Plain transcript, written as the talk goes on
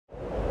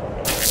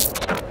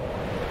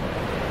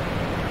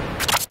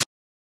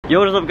Yo,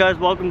 what is up guys?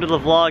 Welcome to the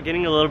vlog.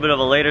 Getting a little bit of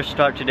a later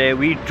start today.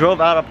 We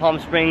drove out of Palm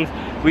Springs.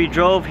 We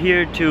drove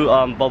here to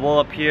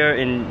Balboa Pier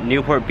in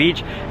Newport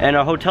Beach, and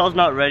our hotel's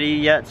not ready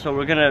yet, so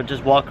we're gonna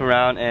just walk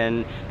around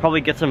and probably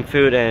get some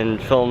food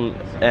and film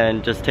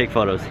and just take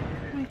photos.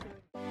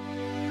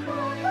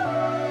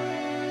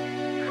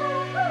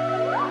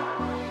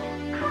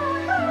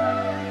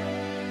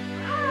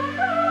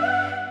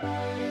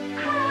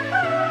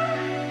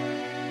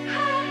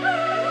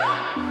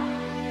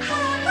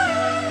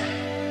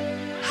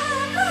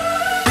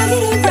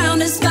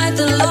 Despite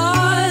the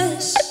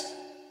loss,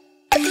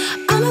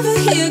 I'm over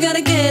here,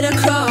 gotta get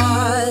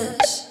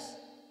across.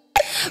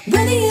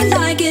 Whether you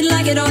like it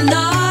or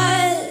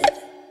not,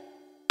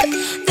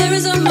 there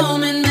is a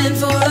moment meant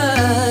for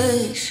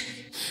us.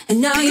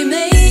 And now you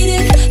made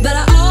it, but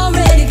I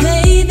already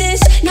played this.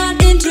 Not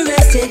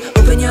interested,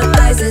 open your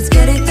eyes, let's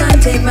get it done.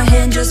 Take my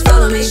hand, just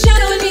follow me.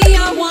 Shadow and me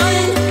are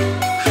one.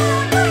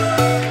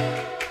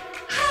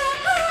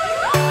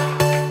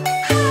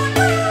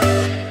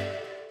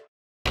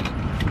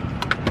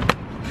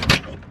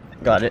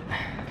 Got it.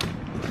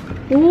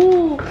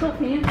 Ooh, so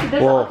fancy.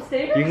 There's Well,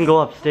 upstairs? you can go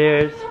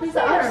upstairs. There's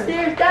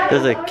upstairs.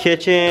 There's a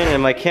kitchen,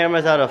 and my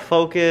camera's out of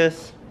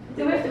focus.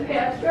 Do we have to pay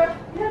extra?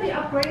 Yeah, they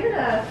upgraded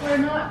us. We're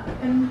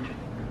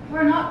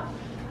not.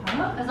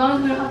 Huh? As long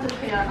as we don't have to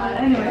pay our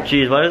anyway.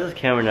 Jeez, why does this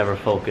camera never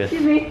focus?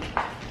 Excuse me.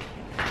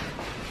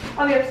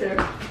 I'll be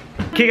upstairs.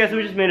 Okay guys, so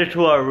we just made it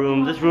to our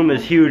room. This room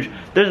is huge.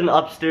 There's an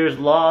upstairs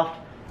loft,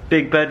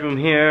 big bedroom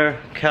here,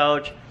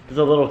 couch. There's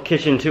a little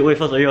kitchen too. Wait,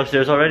 Forslund, are you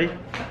upstairs already?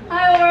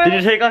 Hi, Laura. Did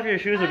you take off your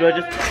shoes or do I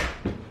just...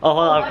 Oh,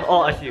 hold on.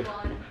 Oh, I see you.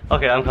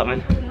 Okay, I'm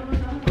coming.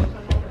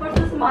 Of course,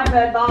 this is my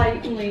bed. Bye,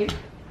 you can leave.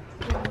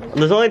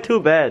 There's only 2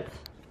 beds.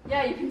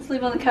 Yeah, you can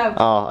sleep on the couch.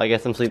 Oh, I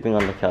guess I'm sleeping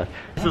on the couch.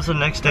 This is the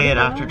next day, and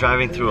after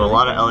driving through a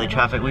lot of LA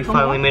traffic, we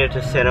finally made it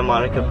to Santa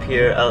Monica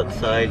Pier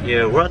outside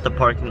here. We're at the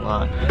parking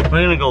lot.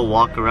 We're gonna go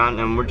walk around,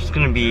 and we're just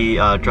gonna be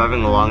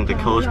driving along the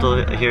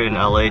coastal here in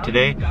LA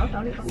today.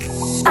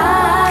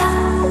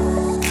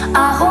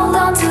 I hold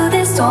on to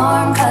this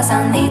storm cause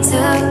I need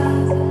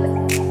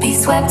to be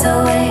swept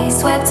away,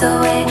 swept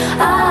away.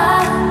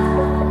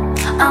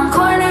 I'm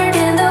cornered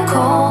in the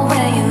cold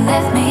where you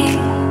left me.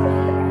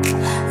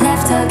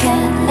 Left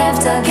again,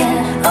 left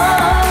again.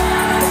 Oh,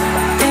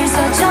 there's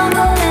a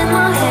jungle in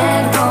my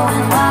head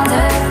growing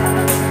wilder,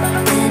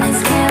 and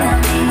it's killing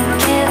me,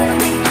 killing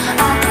me.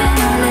 I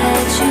cannot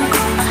let you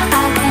go,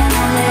 I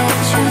cannot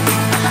let you go,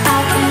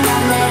 I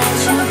cannot let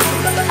you go,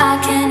 I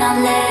cannot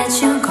let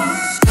you go.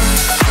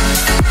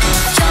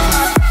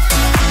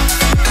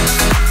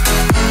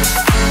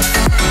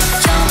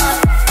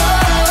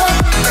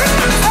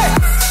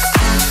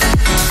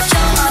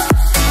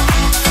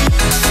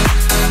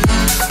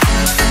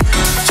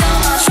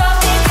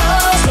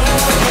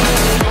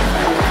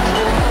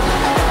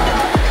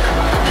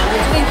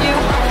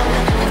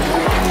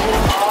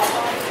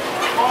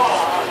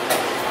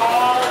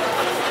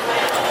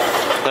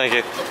 Thank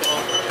you.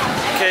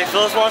 Okay,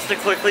 Phyllis wants to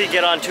quickly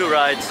get on 2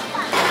 rides.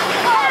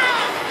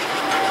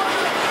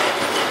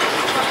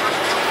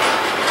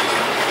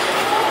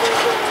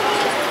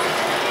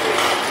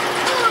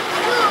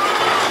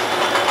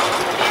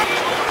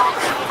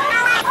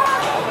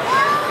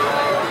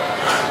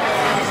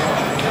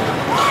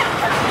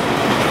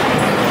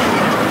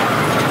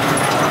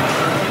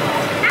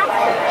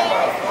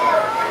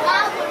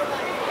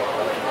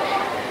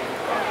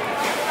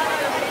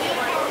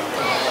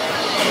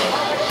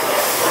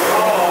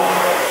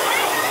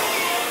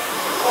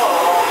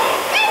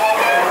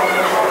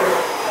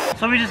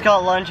 So we just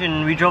got lunch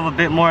and we drove a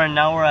bit more, and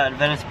now we're at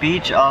Venice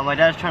Beach. My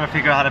dad's trying to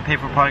figure out how to pay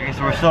for parking,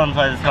 so we're still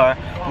inside this car.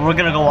 But we're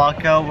gonna go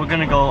walk out. We're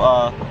gonna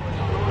go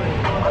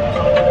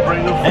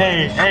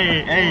hey.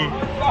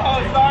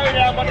 Oh, sorry,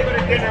 I'm about to go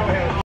to dinner with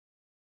him.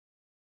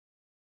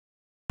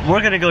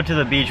 We're gonna go to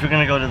the beach. We're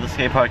gonna go to the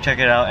skate park, check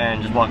it out,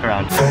 and just walk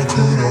around.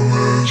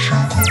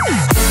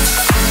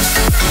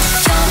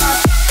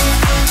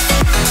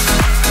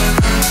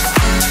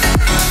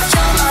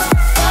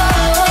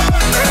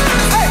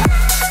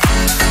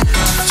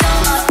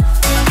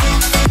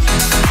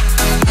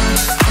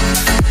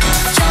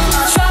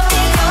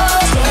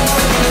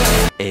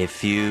 A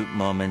few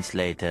moments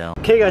later.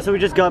 Okay guys, so we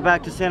just got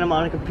back to Santa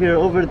Monica Pier.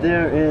 Over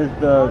there is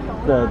the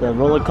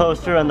roller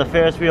coaster and the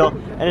Ferris wheel,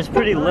 and it's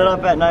pretty lit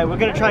up at night. We're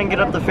gonna try and get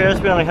up the Ferris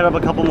wheel and head up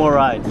a couple more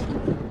rides.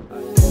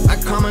 I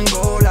come and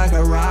go like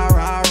a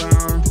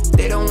rah-rah-rah.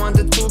 They don't want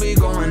the Tooby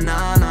going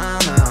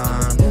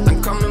nah-nah-nah.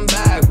 I'm coming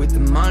back with the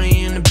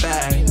money in the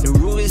bag. The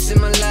rubies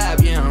in my lap,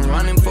 yeah, I'm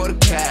running for the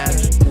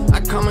cash. I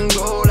come and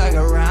go like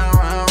a round.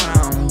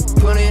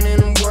 Putting in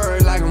the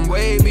work like I'm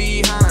way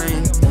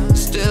behind.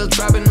 Still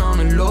trapping on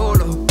the low,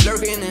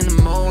 lurking in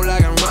the mole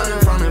like I'm running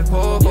from the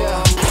popo.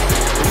 Yeah.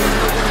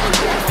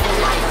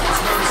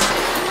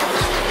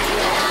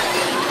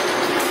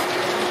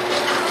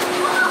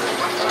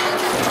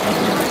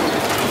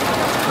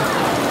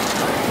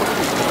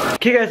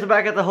 Okay guys, we're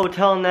back at the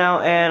hotel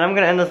now, and I'm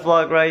gonna end this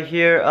vlog right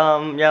here.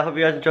 Yeah, I hope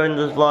you guys enjoyed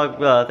this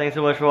vlog. Thanks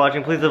so much for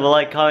watching. Please leave a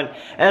like, comment,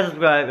 and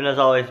subscribe. And as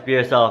always, be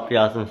yourself, be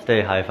awesome,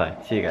 stay high-fi.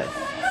 See you guys.